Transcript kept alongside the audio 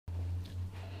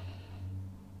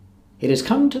It has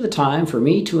come to the time for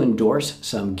me to endorse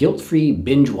some guilt-free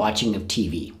binge watching of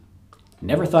TV.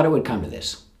 Never thought it would come to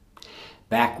this.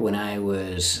 Back when I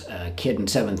was a kid in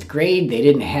 7th grade, they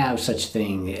didn't have such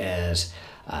thing as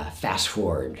fast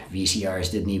forward.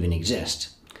 VCRs didn't even exist.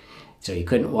 So you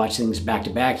couldn't watch things back to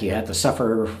back. You had to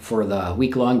suffer for the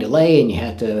week-long delay, and you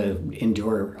had to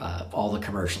endure all the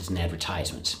commercials and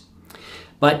advertisements.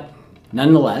 But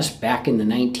nonetheless, back in the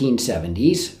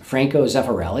 1970s, Franco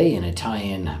Zeffirelli, an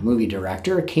Italian movie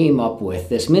director, came up with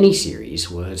this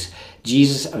miniseries, was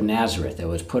Jesus of Nazareth, that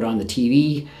was put on the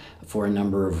TV for a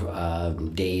number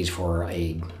of days for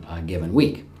a given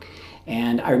week.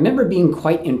 And I remember being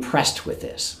quite impressed with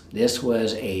this. This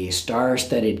was a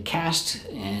star-studded cast,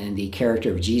 and the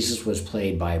character of Jesus was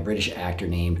played by a British actor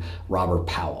named Robert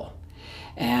Powell.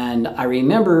 And I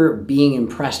remember being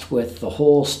impressed with the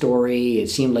whole story. It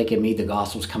seemed like it made the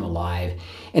Gospels come alive.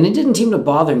 And it didn't seem to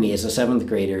bother me as a 7th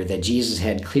grader that Jesus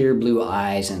had clear blue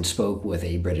eyes and spoke with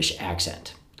a British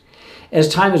accent. As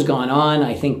time has gone on,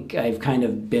 I think I've kind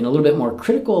of been a little bit more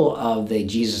critical of the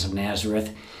Jesus of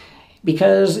Nazareth,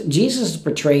 because Jesus is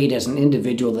portrayed as an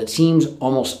individual that seems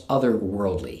almost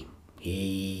otherworldly.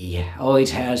 He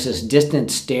always has this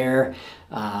distant stare,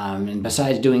 and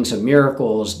besides doing some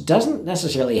miracles, doesn't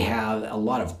necessarily have a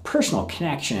lot of personal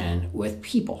connection with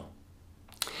people.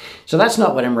 So that's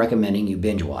not what I'm recommending you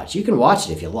binge watch. You can watch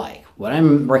it if you like. What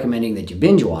I'm recommending that you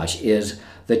binge watch is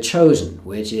The Chosen,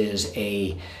 which is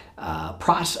a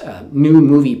new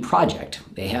movie project.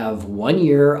 They have 1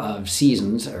 year of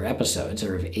seasons or episodes,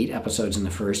 or 8 episodes in the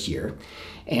first year,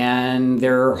 and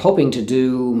they're hoping to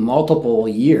do multiple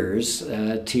years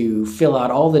to fill out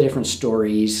all the different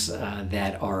stories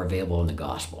that are available in the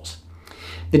Gospels.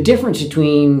 The difference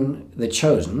between The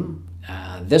Chosen,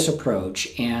 this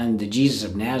approach, and the Jesus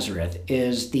of Nazareth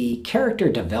is the character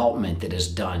development that is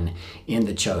done in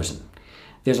The Chosen.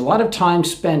 There's a lot of time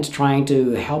spent trying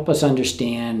to help us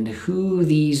understand who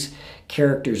these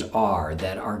characters are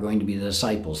that are going to be the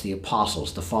disciples, the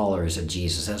apostles, the followers of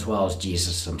Jesus, as well as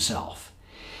Jesus himself.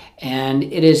 And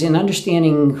it is in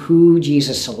understanding who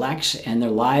Jesus selects and their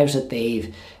lives that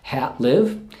they've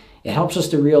lived, it helps us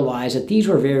to realize that these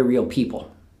were very real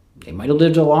people. They might have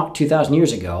lived a lot 2,000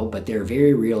 years ago, but they're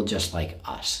very real just like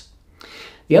us.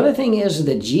 The other thing is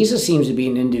that Jesus seems to be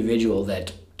an individual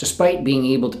that, despite being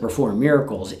able to perform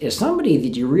miracles, is somebody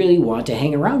that you really want to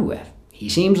hang around with. He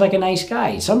seems like a nice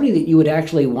guy, somebody that you would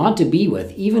actually want to be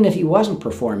with, even if he wasn't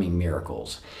performing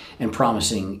miracles and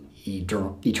promising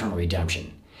eternal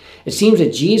redemption. It seems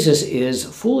that Jesus is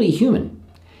fully human,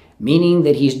 meaning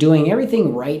that he's doing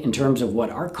everything right in terms of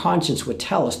what our conscience would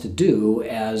tell us to do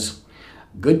as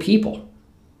good people,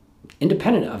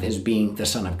 independent of his being the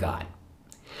Son of God.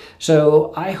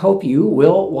 So I hope you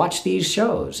will watch these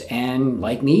shows and,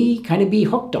 like me, kind of be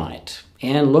hooked on it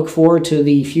and look forward to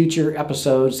the future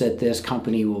episodes that this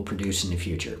company will produce in the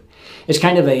future. It's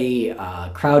kind of a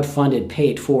crowd-funded,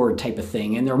 pay-it-forward type of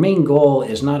thing, and their main goal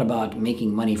is not about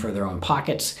making money for their own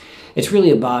pockets. It's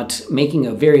really about making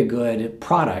a very good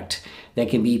product that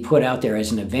can be put out there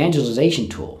as an evangelization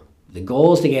tool. The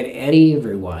goal is to get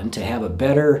everyone to have a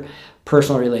better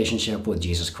personal relationship with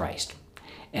Jesus Christ.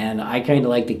 And I kind of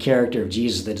like the character of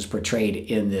Jesus that is portrayed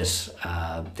in this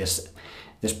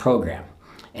program.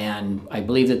 And I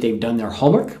believe that they've done their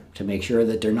homework to make sure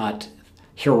that they're not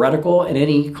heretical in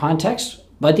any context,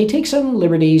 but they take some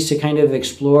liberties to kind of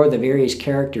explore the various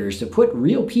characters to put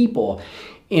real people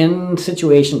in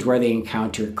situations where they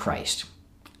encounter Christ.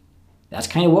 That's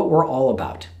kind of what we're all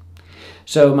about.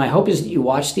 So my hope is that you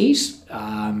watch these.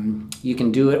 You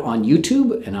can do it on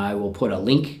YouTube, and I will put a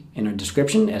link in a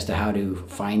description as to how to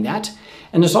find that.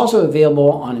 And it's also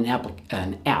available on an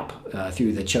app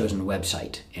through the Chosen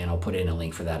website, and I'll put in a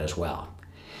link for that as well.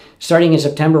 Starting in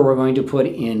September, we're going to put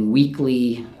in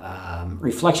weekly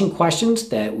reflection questions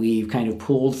that we've kind of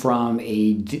pulled from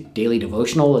a daily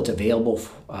devotional that's available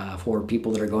for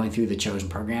people that are going through the Chosen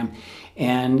program.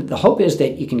 And the hope is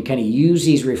that you can kind of use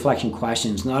these reflection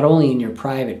questions not only in your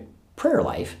private prayer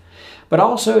life, but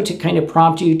also to kind of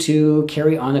prompt you to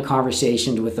carry on the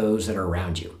conversations with those that are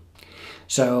around you.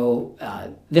 So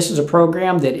this is a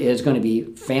program that is going to be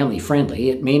family friendly.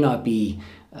 It may not be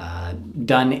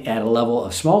done at a level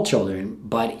of small children,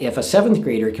 but if a 7th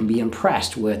grader can be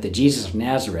impressed with the Jesus of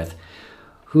Nazareth,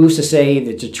 who's to say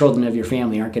that the children of your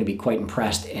family aren't going to be quite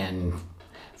impressed and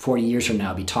 40 years from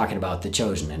now be talking about The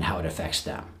Chosen and how it affects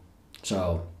them?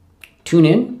 So tune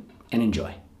in and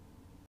enjoy.